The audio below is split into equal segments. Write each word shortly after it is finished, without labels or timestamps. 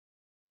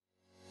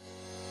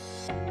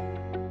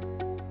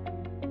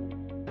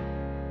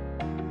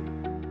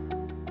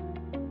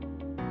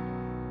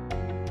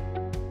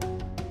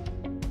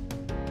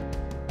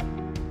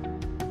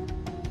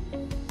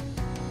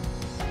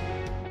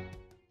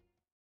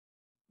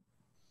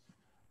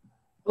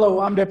Hello,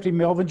 I'm Deputy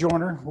Melvin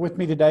Joyner. With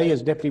me today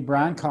is Deputy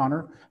Brian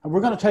Connor, and we're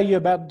going to tell you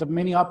about the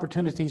many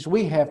opportunities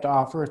we have to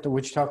offer at the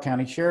Wichita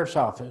County Sheriff's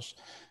Office.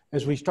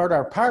 As we start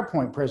our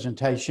PowerPoint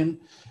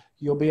presentation,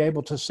 you'll be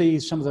able to see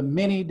some of the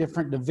many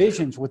different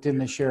divisions within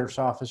the Sheriff's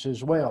Office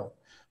as well.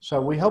 So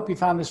we hope you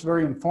find this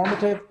very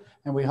informative,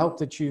 and we hope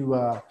that you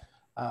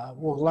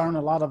will learn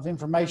a lot of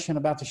information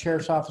about the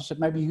Sheriff's Office that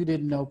maybe you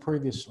didn't know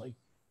previously.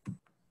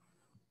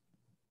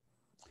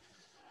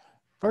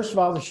 First of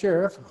all, the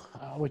Sheriff,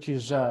 which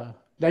is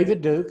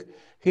David Duke,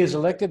 he is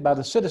elected by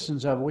the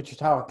citizens of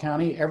Wichita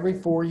County every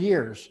 4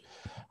 years.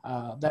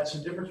 That's the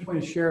difference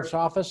between a sheriff's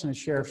office and a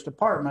sheriff's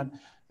department.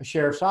 A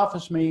sheriff's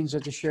office means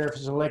that the sheriff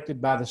is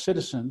elected by the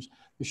citizens.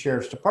 The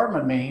sheriff's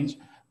department means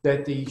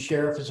that the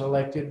sheriff is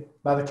elected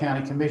by the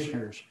county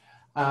commissioners.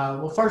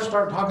 We'll first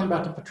start talking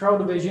about the patrol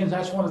divisions.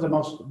 That's one of the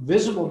most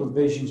visible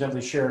divisions of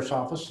the sheriff's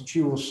office that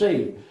you will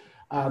see.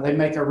 They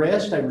make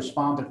arrests, they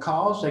respond to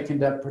calls, they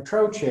conduct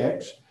patrol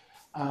checks.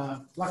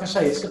 Like I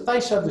say, it's the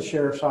face of the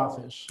sheriff's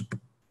office.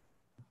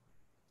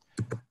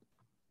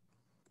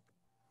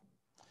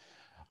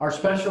 Our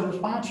special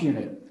response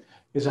unit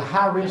is a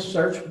high-risk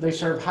search. They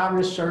serve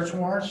high-risk search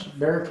warrants,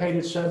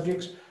 barricaded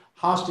subjects,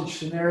 hostage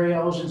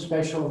scenarios, and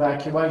special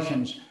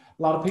evacuations.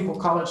 A lot of people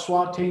call it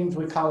SWAT teams.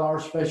 We call our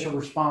special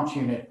response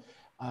unit.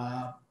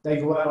 They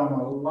go out on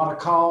a lot of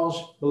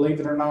calls, believe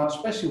it or not,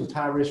 especially with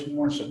high-risk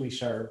warrants that we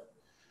serve.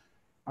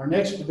 Our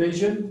next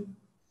division,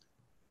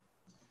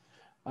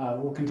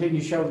 we'll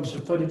continue showing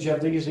some footage of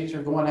these. These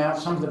are going out.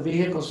 Some of the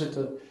vehicles that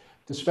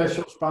the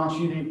special response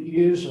unit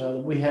use.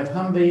 We have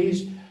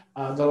Humvees.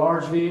 The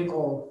large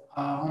vehicle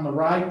on the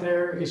right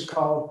there is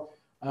called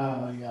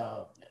MRAP.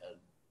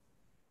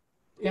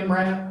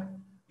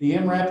 The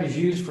MRAP is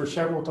used for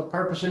several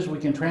purposes. We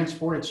can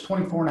transport, it's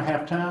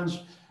 24.5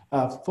 tons,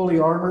 fully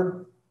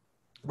armored.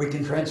 We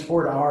can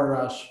transport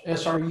our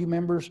SRU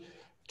members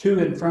to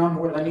and from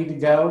where they need to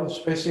go,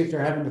 especially if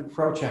they're having to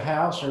approach a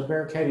house or a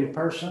barricaded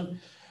person.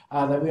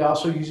 That we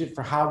also use it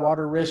for high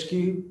water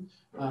rescue.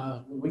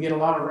 We get a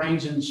lot of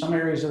rains in some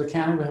areas of the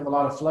county. We have a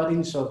lot of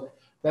flooding, so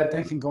that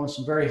thing can go in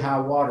some very high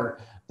water.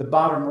 The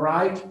bottom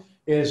right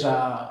is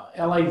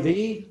LAV,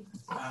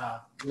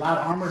 light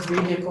armored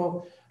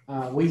vehicle.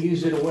 We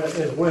use it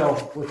as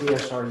well with the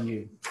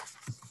SRU.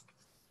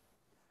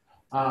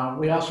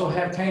 We also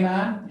have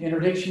Canine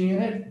Interdiction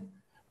Unit.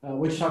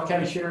 Wichita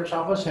County Sheriff's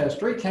Office has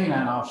 3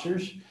 canine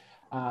officers.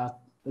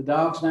 The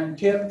dog's named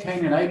Tip,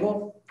 Cain, and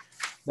Abel.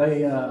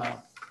 They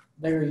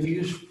are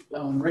used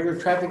on regular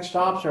traffic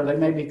stops, or they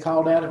may be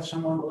called out if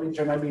someone believes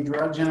there may be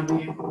drugs in a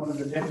vehicle. One of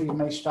the deputies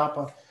may stop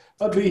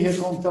a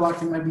vehicle and feel like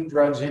there may be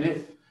drugs in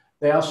it.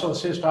 They also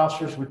assist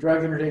officers with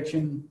drug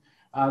interdiction.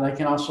 They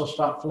can also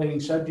stop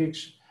fleeing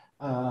subjects.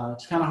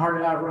 It's kind of hard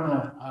to outrun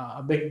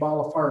a big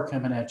ball of fur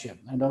coming at you,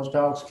 and those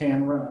dogs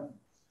can run.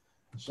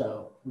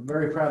 So we're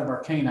very proud of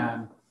our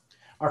canine.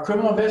 Our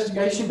criminal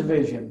investigation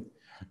division,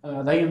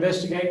 they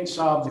investigate and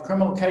solve the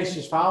criminal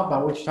cases filed by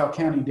Wichita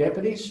County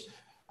deputies.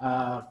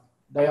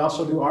 They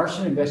also do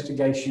arson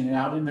investigation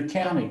out in the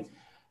county.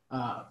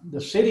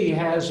 The city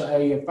has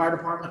a fire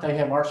department. They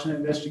have arson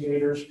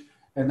investigators,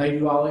 and they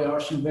do all the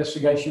arson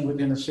investigation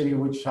within the city of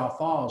Wichita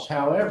Falls.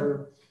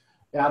 However,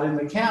 out in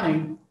the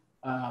county,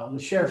 the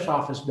sheriff's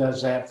office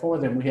does that for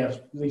them. We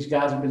have these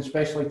guys have been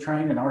specially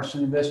trained in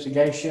arson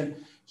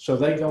investigation, so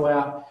they go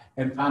out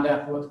and find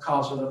out what the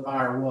cause of the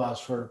fire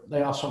was.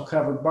 They also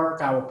cover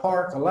Burke, Iowa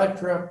Park,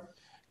 Electra,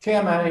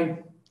 Cam-A,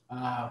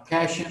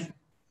 Cashion,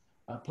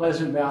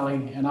 Pleasant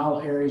Valley, and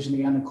all areas in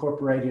the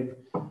unincorporated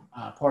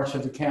parts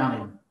of the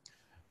county.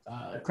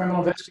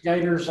 Criminal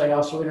investigators, they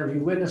also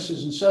interview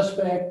witnesses and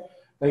suspects.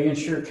 They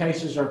ensure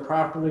cases are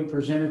properly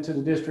presented to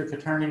the district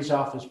attorney's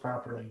office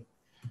properly.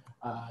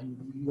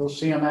 You'll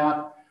see them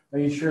out.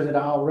 They ensure that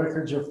all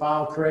records are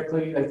filed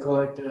correctly. They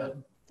collect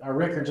our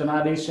records and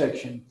ID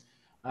section.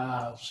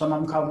 Some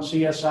of them call them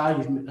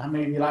CSI. How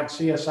many of you like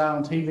CSI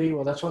on TV?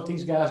 Well, that's what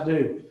these guys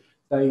do.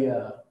 They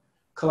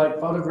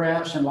collect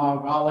photographs and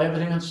log all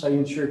evidence. They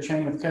ensure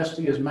chain of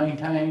custody is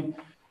maintained.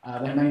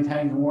 They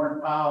maintain the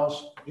warrant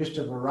files, just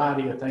a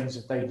variety of things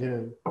that they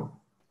do.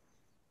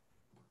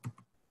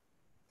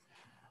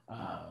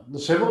 The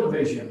civil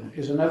division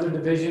is another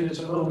division that's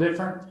a little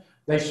different.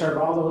 They serve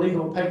all the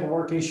legal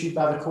paperwork issued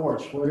by the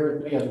courts, whether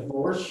it be a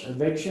divorce,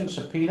 eviction,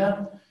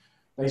 subpoena.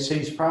 They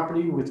seize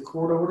property with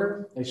court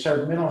order. They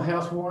serve mental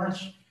health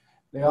warrants.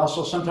 They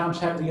also sometimes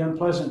have the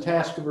unpleasant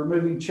task of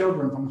removing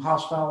children from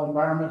hostile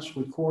environments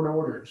with court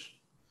orders.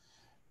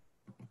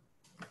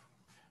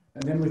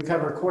 And then we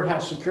cover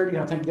courthouse security.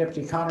 I think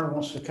Deputy Connor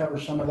wants to cover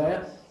some of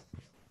that.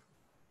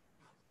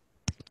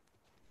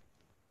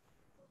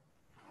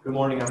 Good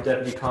morning, I'm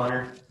Deputy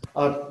Connor.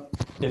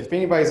 If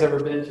anybody's ever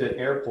been to an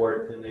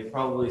airport, then they've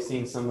probably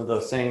seen some of the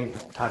same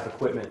type of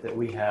equipment that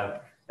we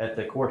have at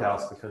the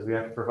courthouse, because we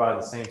have to provide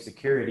the same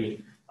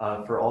security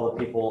for all the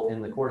people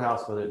in the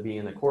courthouse, whether it be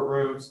in the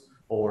courtrooms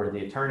or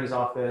the attorney's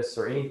office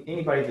or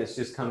anybody that's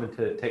just coming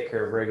to take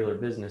care of regular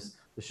business.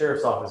 The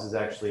sheriff's office is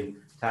actually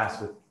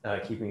tasked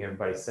with keeping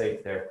everybody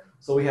safe there.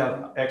 So we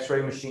have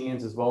x-ray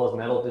machines as well as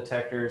metal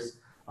detectors.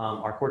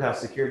 Our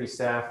courthouse security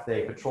staff,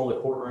 they patrol the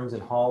courtrooms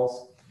and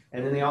halls,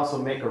 and then they also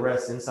make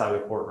arrests inside the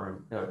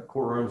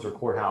courtrooms or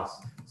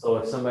courthouse. So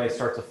if somebody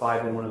starts a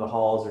fight in one of the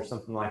halls or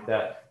something like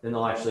that, then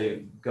they'll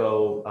actually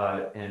go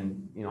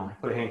and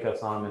put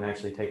handcuffs on them and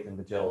actually take them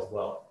to jail as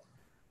well.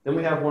 Then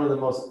we have one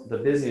of the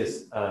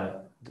busiest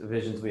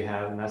divisions we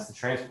have, and that's the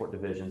transport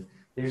division.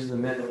 These are the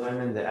men and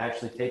women that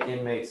actually take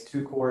inmates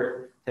to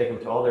court, take them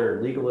to all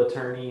their legal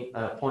attorney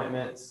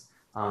appointments,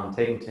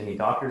 take them to any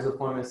doctor's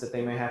appointments that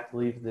they may have to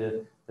leave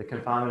the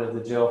confinement of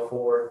the jail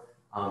for.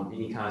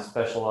 Any kind of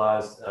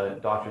specialized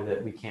doctor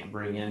that we can't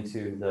bring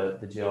into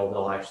the jail,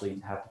 they'll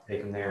actually have to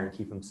take them there and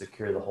keep them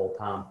secure the whole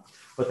time.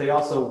 But they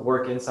also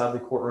work inside the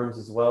courtrooms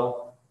as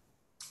well,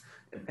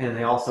 and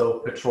they also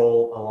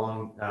patrol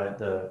along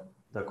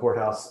the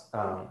courthouse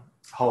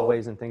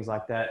hallways and things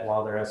like that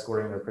while they're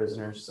escorting their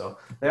prisoners. So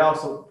they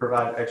also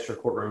provide extra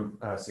courtroom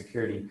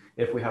security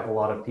if we have a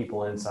lot of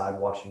people inside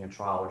watching a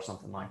trial or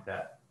something like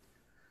that.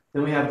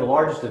 Then we have the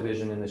largest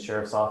division in the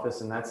sheriff's office,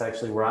 and that's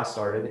actually where I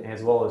started,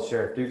 as well as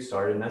Sheriff Duke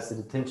started, and that's the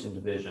detention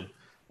division.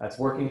 That's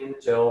working in the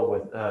jail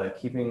with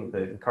keeping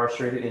the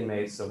incarcerated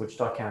inmates of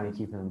Wichita County,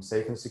 keeping them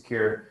safe and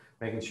secure,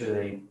 making sure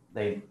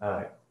they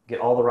get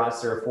all the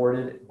rights they're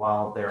afforded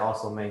while they're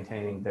also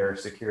maintaining their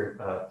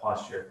secure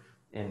posture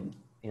in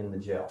the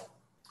jail.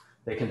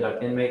 They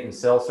conduct inmate and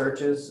cell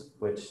searches,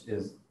 which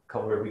is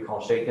what we call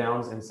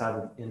shakedowns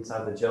inside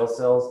the jail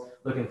cells,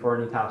 looking for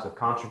any types of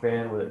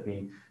contraband, whether it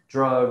be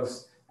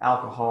drugs,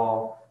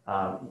 alcohol,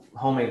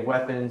 homemade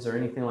weapons, or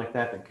anything like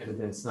that could have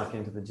been snuck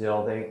into the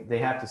jail. They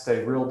have to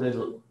stay real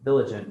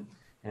diligent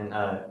and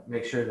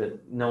make sure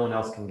that no one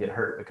else can get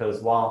hurt,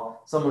 because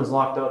while someone's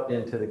locked up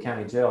into the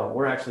county jail,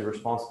 we're actually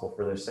responsible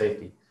for their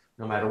safety.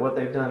 No matter what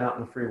they've done out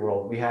in the free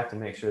world, we have to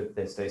make sure that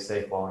they stay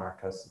safe while in our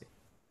custody.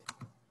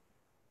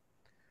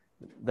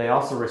 They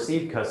also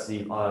receive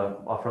custody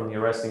from the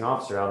arresting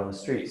officer out on the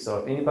street. So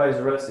if anybody's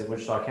arrested in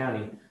Wichita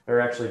County,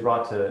 they're actually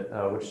brought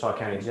to Wichita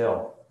County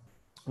Jail.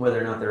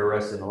 Whether or not they're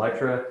arrested in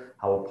Electra,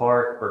 Howell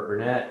Park, Burke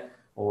Burnett,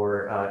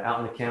 or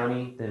out in the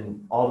county,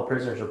 then all the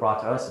prisoners are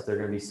brought to us if they're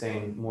going to be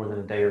staying more than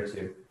a day or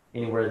two,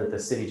 anywhere that the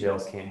city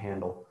jails can't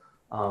handle.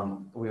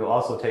 We will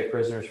also take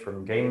prisoners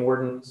from game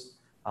wardens,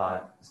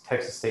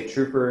 Texas state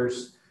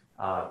troopers,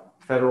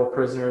 federal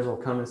prisoners will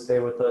come and stay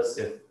with us.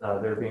 If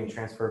they're being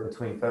transferred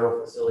between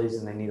federal facilities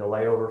and they need a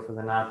layover for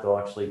the night, they'll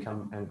actually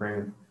come and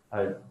bring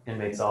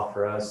inmates off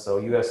for us. So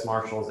U.S.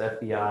 Marshals,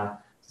 FBI,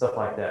 stuff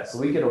like that. So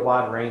we get a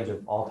wide range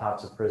of all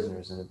types of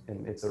prisoners,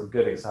 and it's a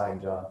good,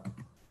 exciting job.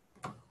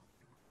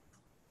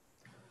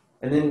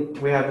 And then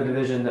we have the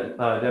division that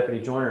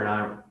Deputy Joyner and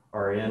I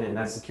are in, and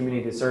that's the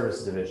Community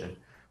Service Division.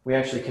 We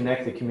actually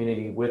connect the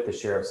community with the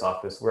Sheriff's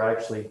Office.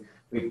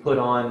 We put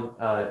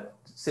on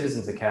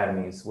Citizens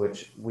Academies,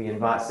 which we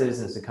invite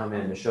citizens to come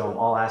in to show them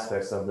all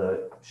aspects of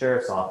the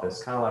Sheriff's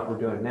Office, kind of like we're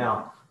doing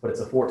now, but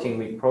it's a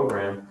 14-week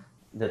program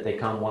that they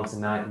come once a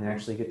night and they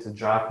actually get to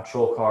drive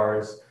patrol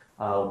cars,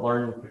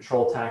 learn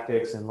patrol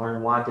tactics, and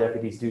learn why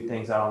deputies do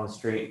things out on the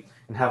street,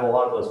 and have a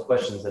lot of those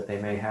questions that they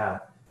may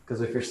have.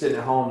 Because if you're sitting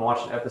at home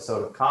watching an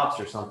episode of Cops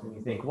or something,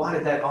 you think, why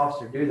did that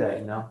officer do that,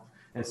 you know?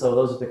 And so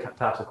those are the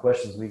types of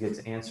questions we get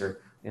to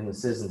answer in the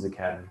Citizens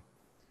Academy.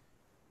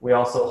 We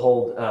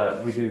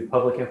also we do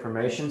public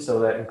information, so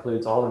that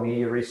includes all the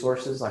media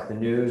resources like the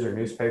news or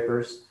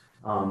newspapers.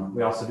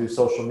 We also do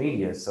social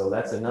media, so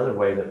that's another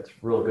way that's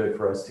real good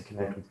for us to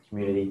connect with the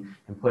community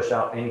and push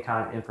out any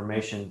kind of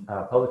information,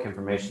 public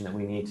information that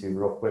we need to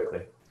real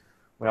quickly.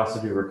 We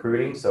also do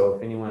recruiting, so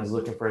if anyone is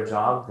looking for a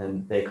job,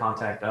 then they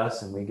contact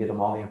us and we get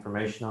them all the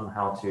information on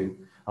how to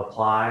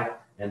apply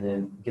and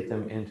then get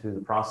them into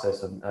the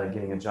process of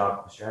getting a job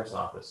at the Sheriff's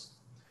Office.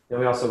 Then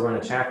we also run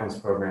a chaplains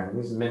program.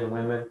 These men and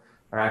women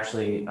are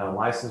actually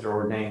licensed or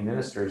ordained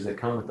ministers that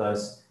come with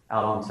us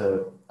out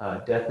onto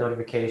death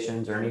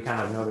notifications or any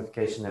kind of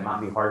notification that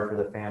might be hard for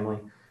the family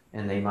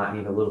and they might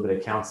need a little bit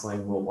of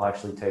counseling. We'll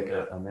actually take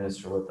a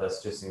minister with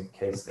us just in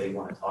case they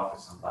want to talk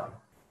to somebody.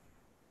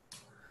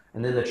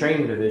 And then the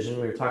training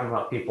division, we were talking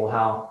about people,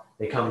 how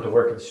they come to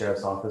work at the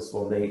Sheriff's Office.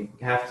 Well, they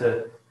have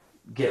to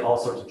get all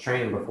sorts of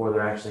training before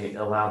they're actually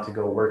allowed to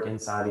go work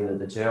inside either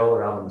the jail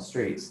or out on the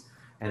streets.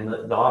 And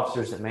the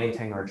officers that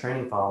maintain our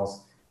training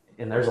files,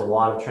 and there's a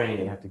lot of training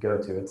they have to go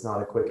to. It's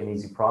not a quick and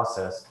easy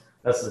process.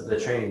 That's the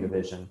training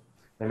division.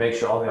 They make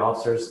sure all the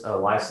officers'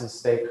 license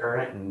stay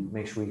current and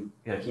make sure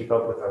we keep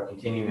up with our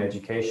continuing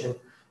education.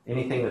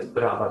 Anything that's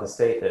put out by the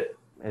state that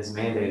is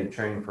mandated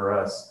training for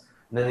us.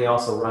 And then they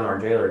also run our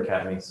jailer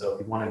academy. So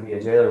if you want to be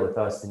a jailer with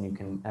us, then you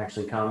can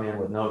actually come in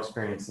with no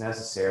experience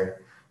necessary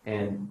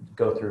and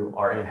go through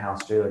our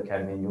in-house jailer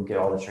academy and you'll get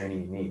all the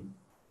training you need.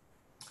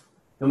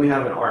 Then we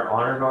have an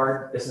honor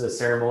guard. This is a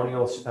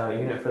ceremonial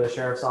unit for the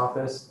Sheriff's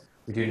Office.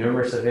 We do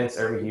numerous events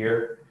every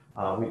year.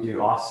 We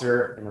do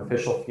officer and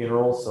official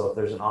funerals. So if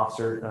there's an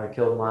officer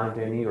killed in line of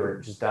duty or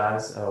just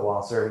dies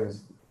while serving as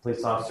a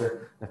police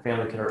officer, the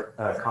family can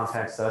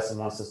contacts us and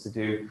wants us to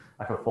do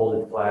like a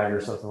folded flag or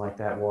something like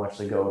that. We'll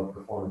actually go and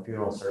perform a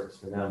funeral service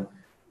for them,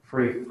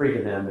 free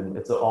to them, and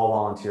it's an all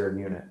volunteer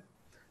unit.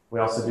 We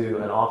also do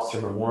an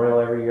officer memorial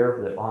every year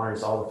that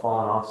honors all the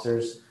fallen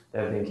officers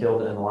that have been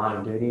killed in the line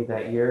of duty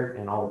that year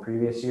and all the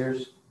previous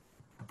years.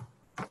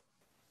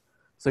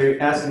 So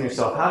you're asking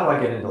yourself, how do I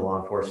get into law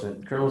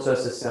enforcement? Criminal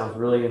justice sounds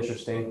really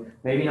interesting.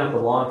 Maybe not the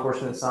law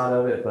enforcement side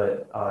of it,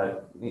 but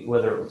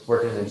whether it's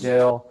working in a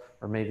jail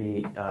or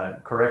maybe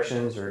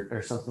corrections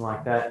or something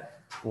like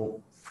that.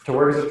 Well, to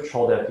work as a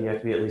patrol deputy, you have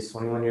to be at least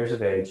 21 years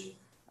of age.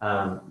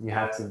 You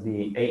have to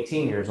be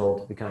 18 years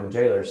old to become a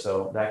jailer.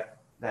 So that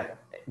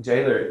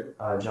jailer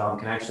job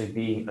can actually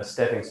be a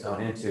stepping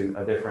stone into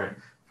a different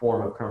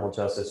form of criminal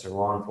justice or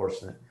law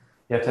enforcement.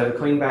 You have to have a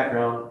clean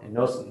background and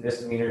no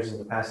misdemeanors in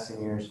the past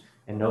 10 years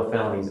and no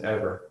felonies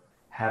ever.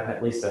 Have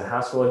at least a high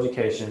school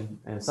education,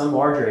 and some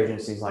larger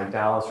agencies like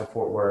Dallas or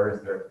Fort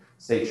Worth or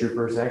state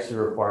troopers actually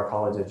require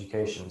college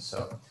education.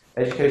 So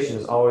education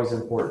is always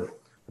important.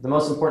 But the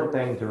most important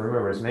thing to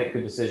remember is make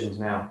good decisions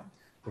now.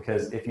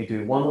 Because if you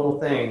do one little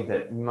thing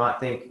that you might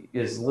think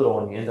is little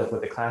and you end up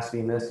with a Class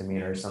B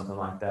misdemeanor or something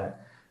like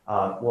that,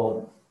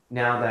 well,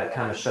 now that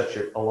kind of shuts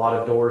a lot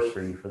of doors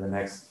for you for the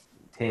next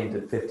 10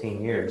 to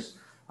 15 years.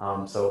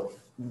 So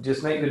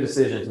just make good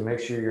decisions and make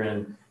sure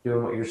you're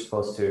doing what you're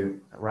supposed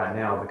to right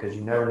now, because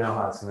you never know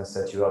how it's going to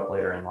set you up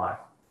later in life.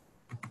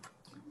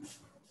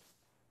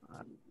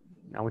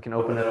 Now we can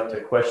open it up to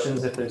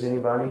questions if there's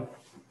anybody.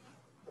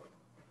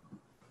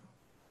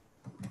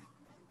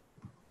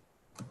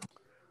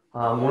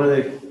 One of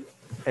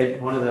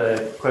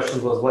the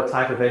questions was, what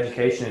type of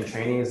education and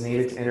training is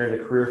needed to enter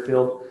the career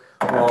field?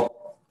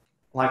 Well,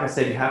 like I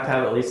said, you have to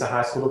have at least a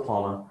high school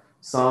diploma.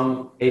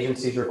 Some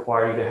agencies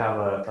require you to have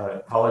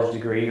a college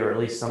degree or at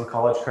least some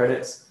college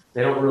credits.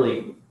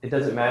 It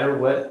doesn't matter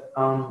what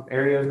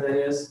area that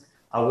is.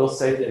 I will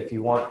say that if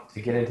you want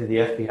to get into the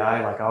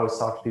FBI, like I always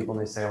talk to people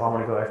and they say, oh, I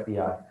want to go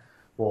FBI.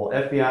 Well,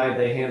 FBI,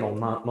 they handle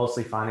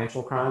mostly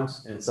financial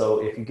crimes. And so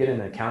if you get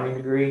an accounting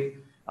degree,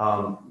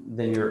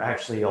 then you're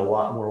actually a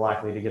lot more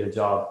likely to get a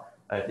job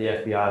at the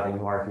FBI than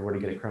you are if you were to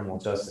get a criminal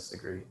justice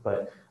degree.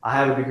 But I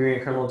have a degree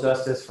in criminal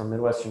justice from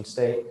Midwestern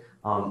State.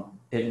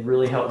 It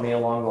really helped me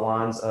along the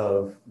lines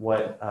of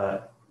what,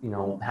 how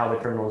the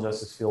criminal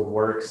justice field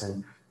works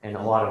and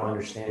a lot of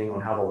understanding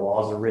on how the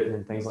laws are written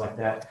and things like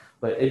that.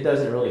 But it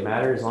doesn't really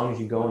matter as long as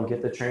you go and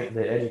get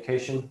the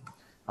education.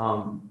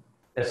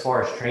 As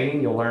far as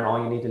training, you'll learn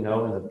all you need to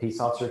know in the Peace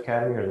Officer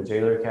Academy or the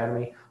Jailer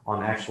Academy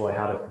on actually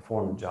how to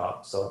perform the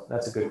job. So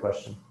that's a good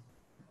question.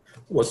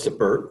 What's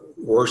the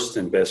worst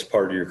and best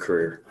part of your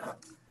career?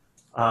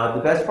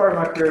 The best part of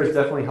my career is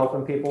definitely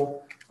helping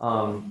people.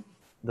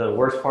 The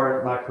worst part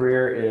of my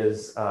career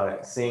is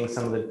seeing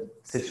some of the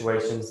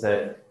situations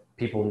that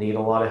people need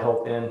a lot of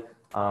help in.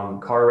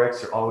 Car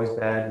wrecks are always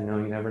bad.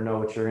 You never know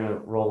what you're going to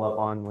roll up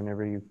on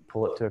whenever you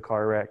pull up to a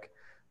car wreck,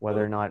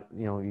 whether or not,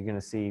 you're going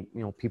to see,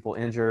 people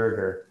injured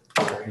or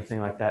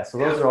anything like that. So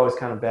those are always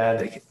kind of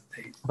bad.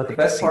 But the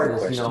best part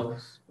is,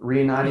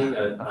 reuniting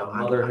a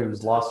mother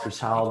who's lost her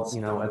child,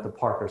 at the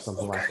park or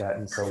something like that.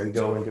 And so we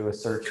go and do a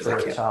search for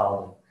a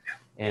child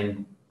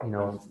and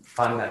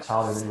finding that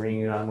child and then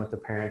reuniting with the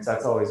parents.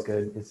 That's always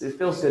good. It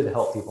feels good to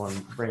help people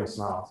and bring a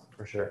smile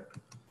for sure.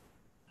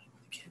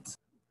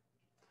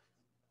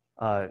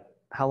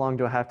 How long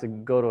do I have to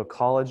go to a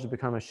college to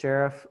become a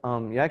sheriff?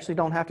 You actually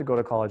don't have to go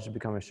to college to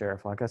become a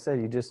sheriff. Like I said,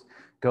 you just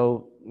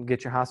go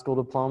get your high school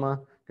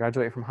diploma,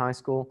 graduate from high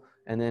school,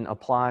 and then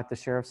apply at the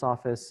sheriff's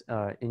office,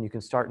 and you can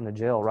start in the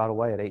jail right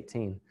away at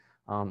 18.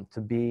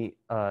 To be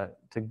a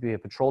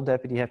patrol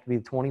deputy, you have to be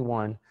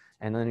 21,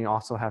 and then you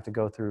also have to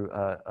go through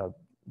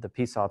the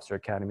Peace Officer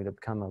Academy to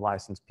become a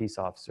licensed peace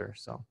officer.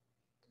 So.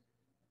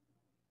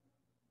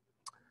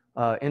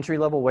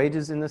 Entry-level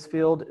wages in this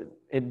field,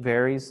 it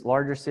varies.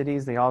 Larger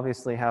cities, they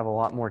obviously have a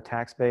lot more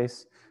tax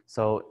base,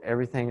 so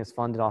everything is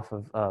funded off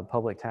of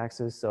public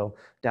taxes. So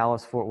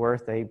Dallas, Fort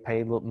Worth, they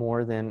pay a little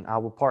more than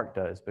Iowa Park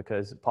does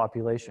because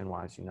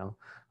population-wise,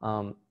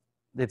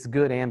 it's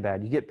good and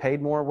bad. You get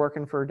paid more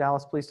working for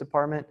Dallas Police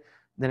Department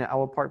than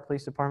Iowa Park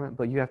Police Department,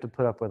 but you have to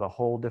put up with a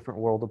whole different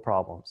world of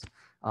problems.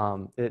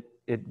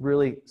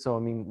 Really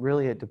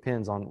it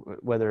depends on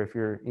whether if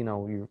you're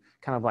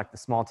kind of like the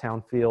small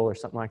town feel or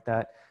something like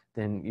that,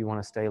 then you want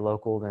to stay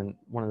local, then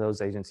one of those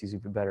agencies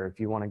would be better. If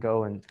you want to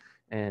go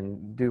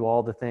and do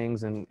all the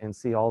things and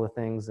see all the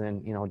things,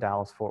 then,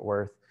 Dallas, Fort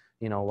Worth,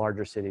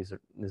 larger cities,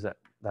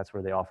 that's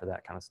where they offer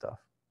that kind of stuff.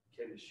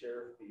 Can the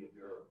sheriff be a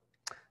girl?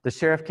 The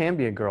sheriff can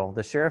be a girl.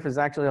 The sheriff is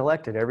actually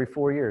elected every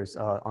 4 years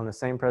on the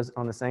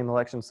same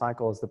election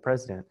cycle as the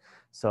president.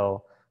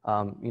 So,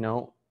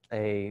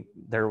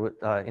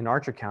 in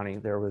Archer County,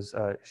 there was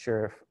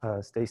Sheriff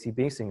Stacy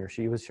Biesinger.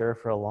 She was sheriff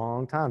for a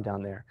long time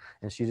down there,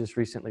 and she just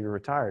recently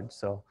retired.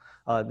 So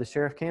the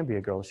sheriff can be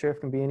a girl. The sheriff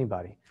can be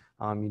anybody.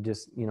 You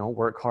just,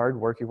 work hard,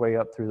 work your way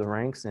up through the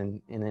ranks,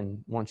 and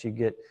then once you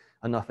get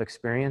enough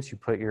experience, you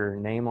put your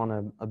name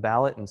on a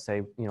ballot and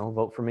say,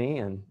 vote for me,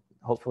 and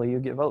hopefully you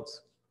get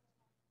votes.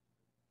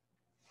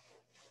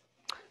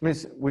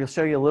 We'll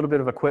show you a little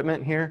bit of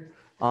equipment here.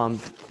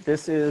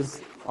 This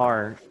is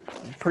our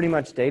pretty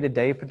much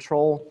day-to-day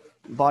patrol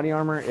body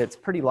armor. It's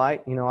pretty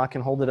light. I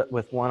can hold it up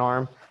with one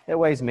arm. It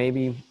weighs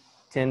maybe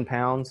 10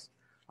 pounds.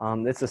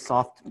 It's a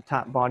soft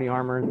top body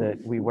armor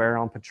that we wear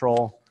on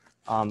patrol.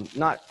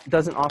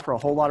 Doesn't offer a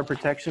whole lot of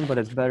protection, but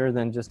it's better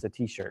than just a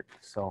t-shirt.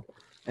 So,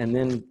 and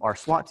then our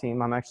SWAT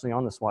team, I'm actually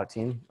on the SWAT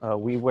team.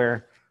 We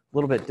wear a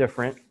little bit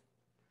different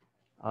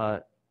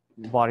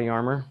body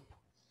armor.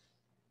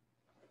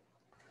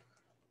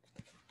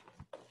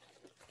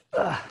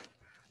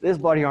 This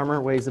body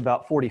armor weighs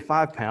about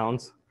 45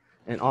 pounds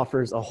and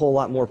offers a whole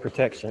lot more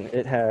protection.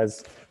 It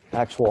has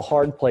actual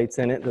hard plates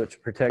in it,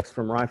 which protects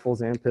from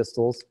rifles and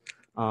pistols.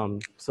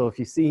 So if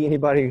you see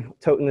anybody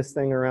toting this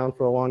thing around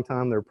for a long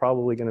time, they're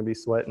probably going to be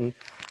sweating.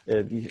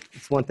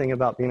 It's one thing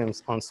about being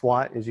on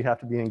SWAT is you have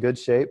to be in good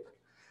shape,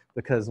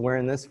 because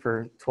wearing this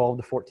for 12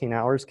 to 14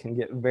 hours can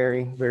get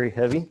very, very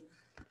heavy.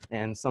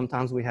 And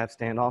sometimes we have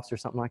standoffs or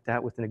something like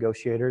that with the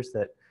negotiators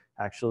that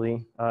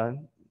actually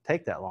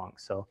take that long.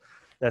 So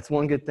that's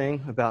one good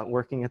thing about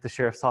working at the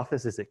sheriff's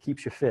office, is it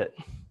keeps you fit.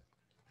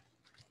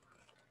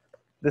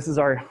 This is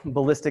our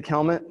ballistic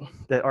helmet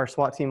that our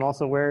SWAT team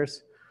also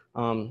wears.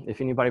 If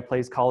anybody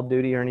plays Call of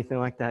Duty or anything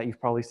like that, you've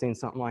probably seen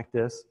something like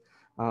this.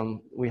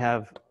 We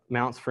have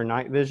mounts for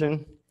night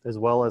vision, as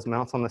well as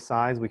mounts on the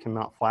sides. We can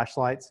mount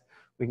flashlights.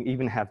 We can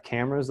even have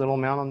cameras that'll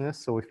mount on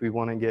this. So if we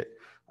want to get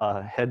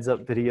heads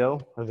up video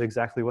of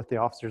exactly what the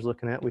officer's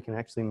looking at, we can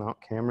actually mount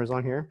cameras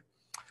on here.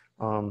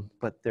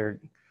 But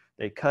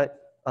they cut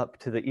up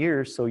to the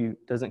ears, so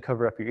it doesn't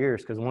cover up your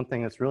ears, because one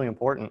thing that's really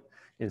important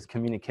is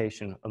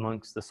communication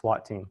amongst the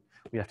SWAT team.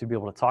 We have to be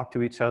able to talk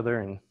to each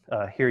other and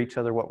hear each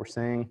other what we're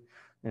saying.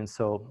 And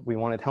so we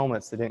wanted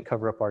helmets that didn't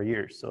cover up our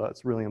ears. So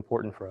that's really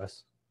important for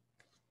us.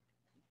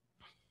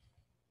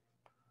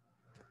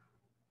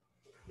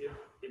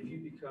 If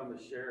you become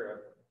a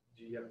sheriff,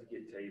 do you have to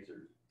get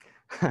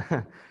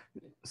tasered?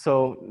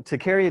 So to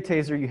carry a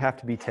taser, you have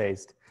to be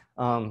tased,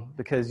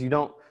 because you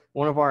don't,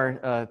 one of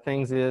our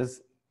things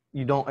is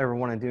you don't ever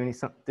want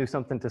to do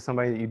something to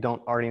somebody that you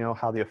don't already know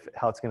how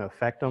it's going to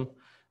affect them.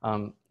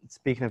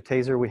 Speaking of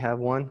taser, we have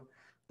one.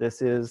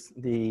 This is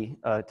the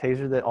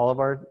taser that all of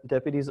our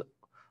deputies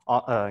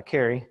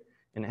carry,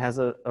 and it has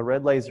a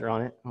red laser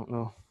on it. I don't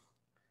know.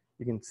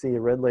 You can see a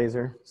red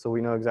laser, so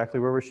we know exactly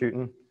where we're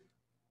shooting.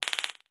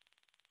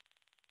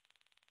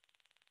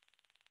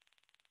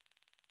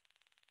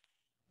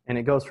 And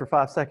it goes for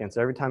 5 seconds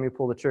every time you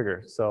pull the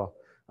trigger. So,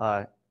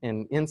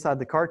 and inside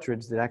the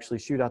cartridge that actually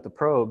shoot out the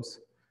probes,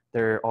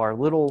 there are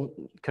little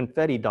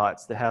confetti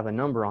dots that have a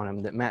number on them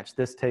that match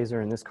this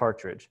taser and this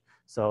cartridge.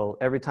 So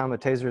every time a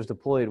taser is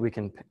deployed, we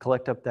can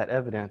collect up that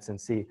evidence and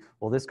see,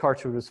 well, this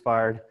cartridge was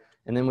fired,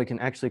 and then we can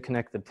actually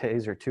connect the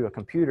taser to a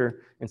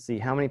computer and see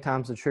how many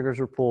times the triggers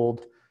were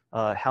pulled,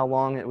 how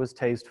long it was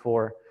tased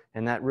for,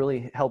 and that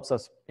really helps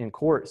us in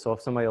court. So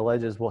if somebody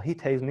alleges, well, he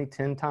tased me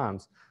 10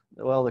 times,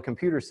 well, the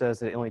computer says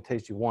that it only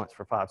tased you once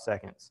for 5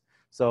 seconds.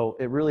 So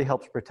it really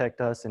helps protect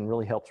us and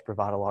really helps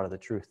provide a lot of the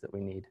truth that we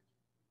need.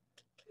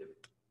 If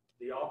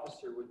the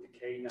officer with the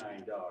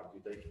K9 dog, do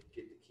they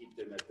get to keep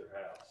them at their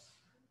house?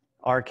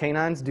 Our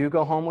canines do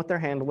go home with their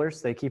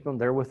handlers. They keep them,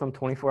 they're with them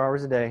 24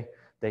 hours a day.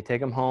 They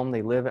take them home,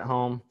 they live at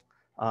home.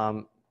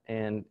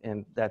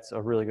 And that's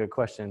a really good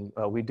question.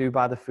 We do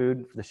buy the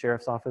food, the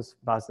sheriff's office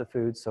buys the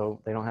food,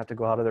 so they don't have to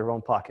go out of their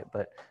own pocket,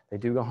 but they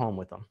do go home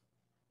with them.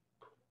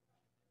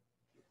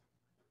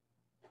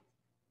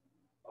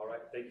 All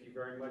right, thank you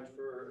very much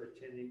for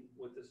attending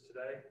with us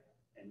today,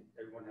 and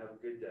everyone have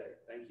a good day.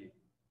 Thank you.